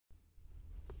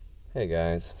Hey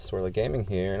guys, Swirly Gaming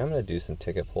here, and I'm going to do some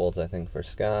ticket pulls, I think, for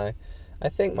Sky. I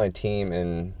think my team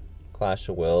in Clash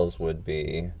of Wills would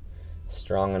be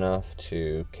strong enough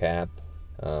to cap.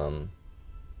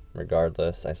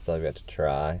 Regardless, I still have yet to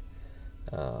try.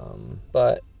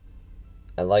 But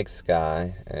I like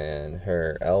Sky, and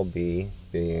her LB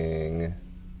being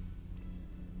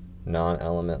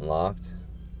non-element locked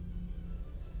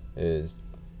is,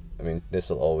 I mean, this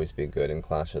will always be good in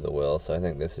Clash of the Will, so I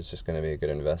think this is just going to be a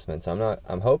good investment. So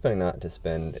I'm hoping not to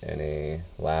spend any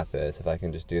lapis. If I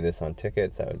can just do this on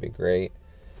tickets, that would be great.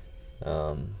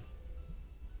 Yeah,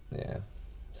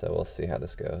 so we'll see how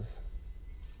this goes.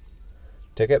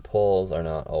 Ticket pulls are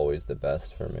not always the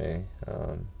best for me.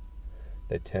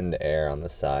 They tend to err on the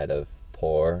side of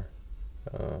poor,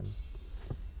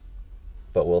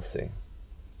 but we'll see.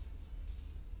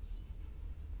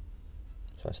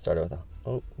 So I started with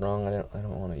oh, wrong, I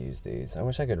don't want to use these. I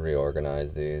wish I could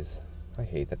reorganize these. I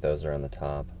hate that those are on the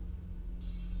top.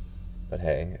 But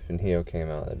hey, if a Neo came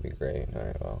out, that'd be great.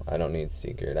 Alright, well, I don't need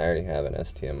Secret. I already have an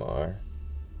STMR.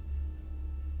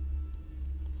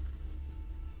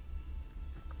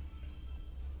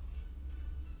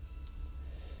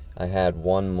 I had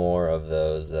one more of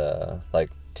those, like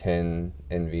 10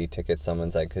 NV ticket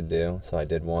summons I could do. So I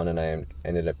did one, and I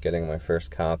ended up getting my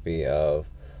first copy of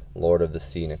Lord of the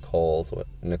Sea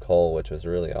Nicole, which was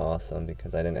really awesome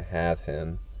because I didn't have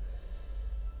him.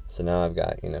 So now I've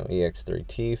got, EX3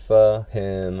 Tifa,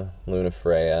 him, Luna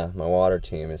Freya. My water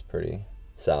team is pretty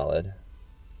solid.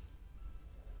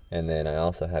 And then I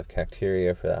also have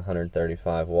Cacteria for that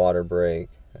 135 water break.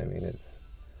 I mean,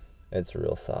 it's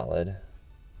real solid.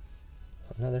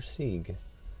 Another Sieg.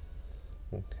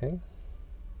 Okay.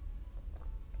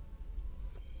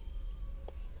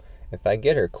 If I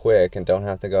get her quick and don't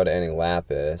have to go to any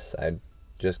lapis, I'm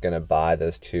just going to buy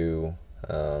those two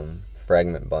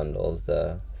fragment bundles,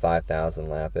 the 5,000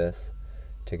 lapis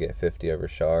to get 50 over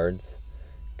shards,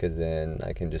 because then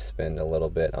I can just spend a little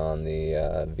bit on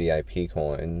the VIP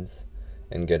coins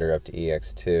and get her up to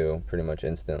EX2 pretty much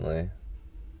instantly,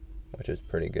 which is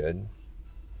pretty good.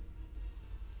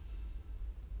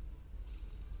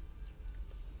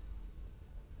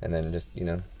 And then just,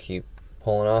 keep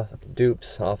pulling off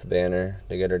dupes off banner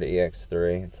to get her to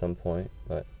EX3 at some point,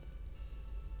 but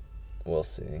we'll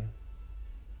see.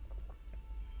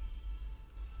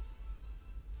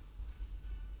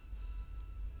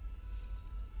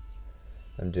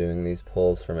 I'm doing these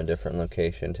pulls from a different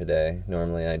location today.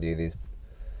 Normally I do these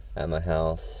at my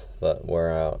house, but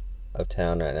we're out of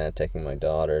town right now taking my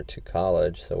daughter to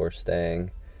college, so we're staying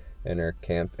in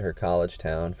her college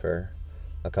town for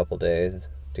a couple days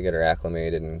to get her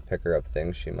acclimated and pick her up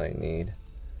things she might need.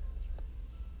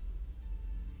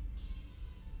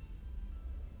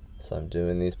 So I'm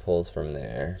doing these pulls from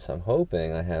there. So I'm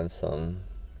hoping I have some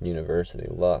university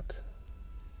luck.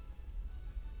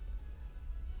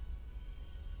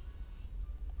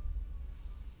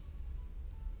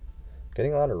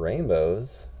 Getting a lot of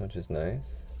rainbows, which is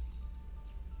nice.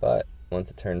 But once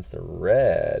it turns to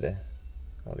red,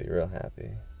 I'll be real happy.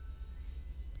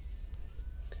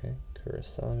 Okay,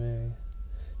 Kurasame.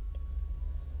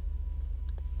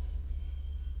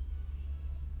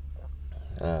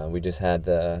 We just had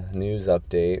the news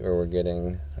update where we're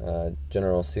getting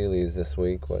General Seelys this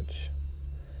week, which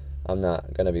I'm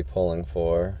not going to be pulling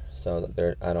for, so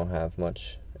I don't have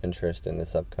much interest in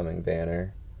this upcoming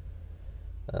banner.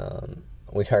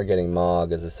 We are getting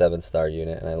Mog as a 7-star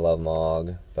unit, and I love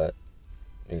Mog, but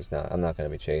I'm not going to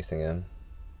be chasing him.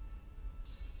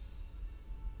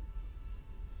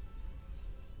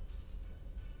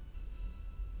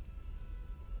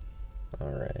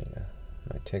 Alright,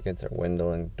 my tickets are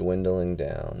dwindling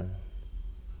down.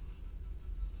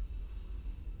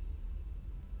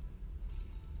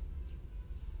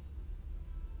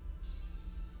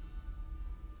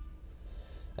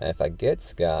 And if I get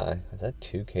Sky, is that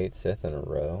 2 Kate Sith in a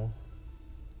row?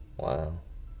 Wow.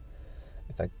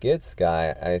 If I get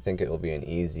Sky, I think it will be an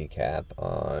easy cap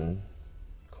on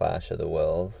Clash of the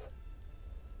Wills.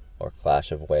 Or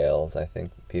Clash of Whales, I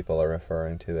think people are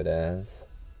referring to it as.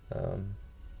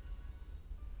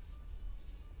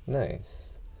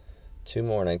 Nice. 2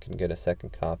 more and I can get a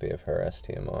second copy of her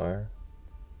STMR.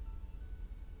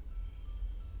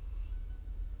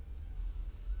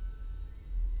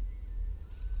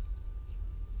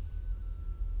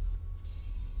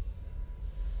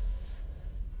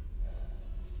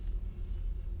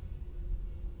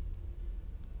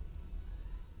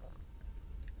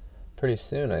 Pretty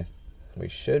soon we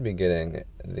should be getting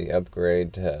the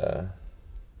upgrade to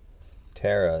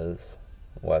Terra's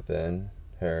weapon,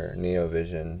 her Neo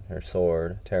Vision, her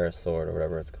sword, Terra's sword, or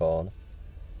whatever it's called.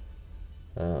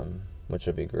 which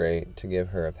would be great to give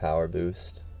her a power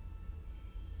boost.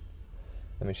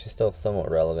 I mean, she's still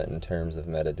somewhat relevant in terms of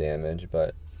meta damage,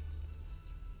 but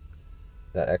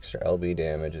that extra LB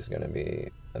damage is going to be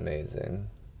amazing.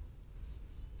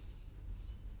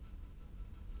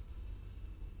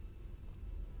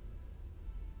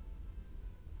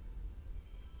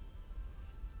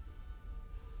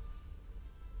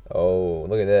 Oh,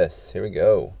 look at this. Here we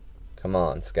go. Come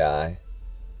on, Sky.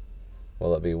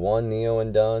 Will it be one Neo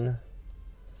and done?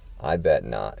 I bet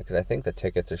not, because I think the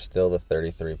tickets are still the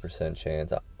 33%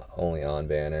 chance only on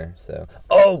banner. So,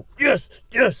 oh, yes,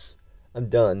 yes! I'm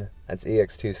done. That's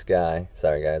EX2 Sky.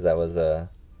 Sorry, guys. That was a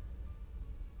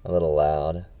little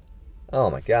loud. Oh,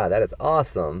 my God. That is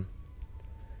awesome.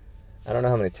 I don't know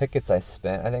how many tickets I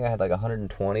spent. I think I had like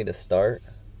 120 to start.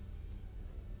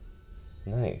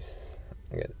 Nice.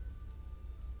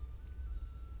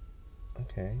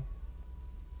 Okay.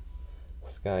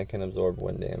 Sky can absorb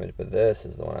wind damage, but this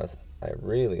is the one I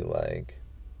really like.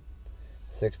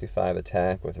 65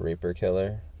 attack with Reaper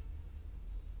Killer.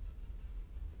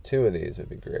 2 of these would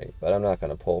be great, but I'm not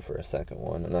going to pull for a second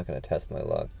one. I'm not going to test my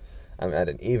luck. I'm at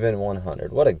an even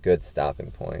 100. What a good stopping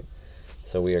point.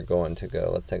 So we are going to go,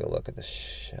 let's take a look at the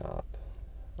shop.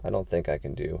 I don't think I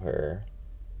can do her.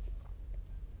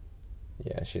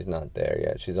 Yeah, she's not there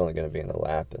yet. She's only going to be in the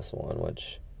Lapis one,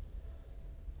 which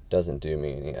doesn't do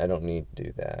me any. I don't need to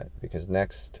do that because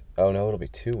next, oh no, it'll be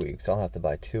 2 weeks. I'll have to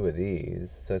buy 2 of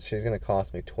these. So she's going to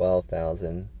cost me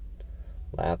 12,000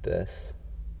 Lapis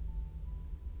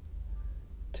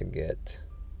to get.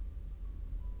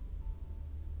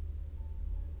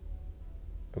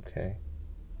 Okay.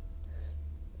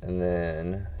 And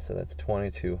then, so that's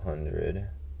 2,200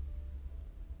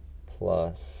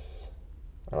 plus,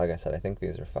 like I said, I think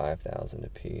these are 5,000 a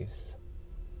piece.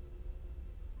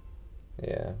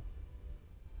 Yeah.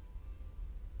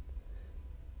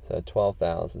 So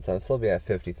 12,000. So I'll still be at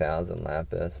 50,000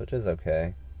 Lapis, which is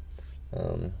okay.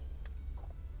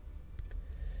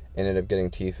 Ended up getting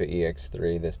Tifa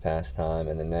EX3 this past time,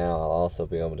 and then now I'll also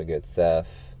be able to get Ceph.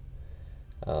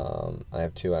 I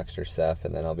have 2 extra Ceph,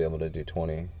 and then I'll be able to do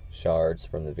 20 shards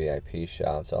from the VIP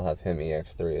shop, so I'll have him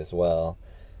EX3 as well.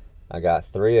 I got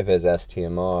 3 of his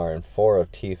STMR and 4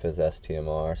 of Tifa's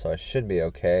STMR, so I should be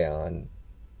okay on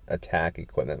attack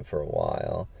equipment for a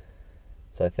while.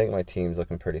 So I think my team's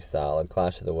looking pretty solid.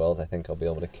 Clash of the Wills, I think I'll be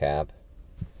able to cap.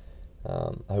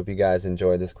 I hope you guys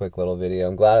enjoyed this quick little video.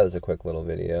 I'm glad it was a quick little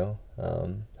video.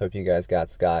 Hope you guys got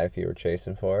Sky if you were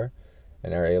chasing for her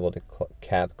and are able to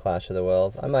cap Clash of the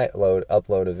Wills. I might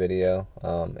upload a video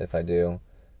if I do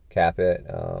cap it.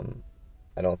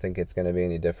 I don't think it's going to be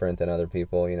any different than other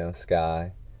people. You know,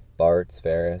 Sky, Bartz,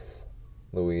 Ferris,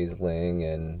 Louise, Ling,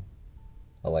 and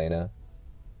Elena.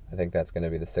 I think that's going to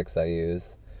be the 6 I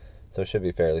use. So it should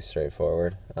be fairly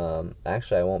straightforward.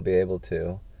 Actually, I won't be able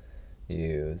to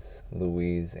use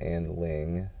Louise and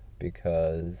Ling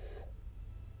because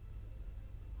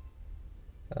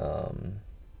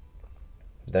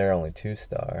they're only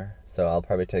 2-star. So I'll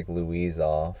probably take Louise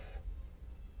off.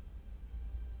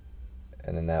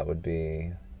 And then that would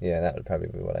be, yeah, that would probably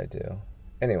be what I do.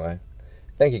 Anyway,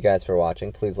 thank you guys for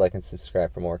watching. Please like and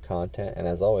subscribe for more content. And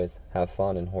as always, have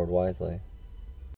fun and hoard wisely.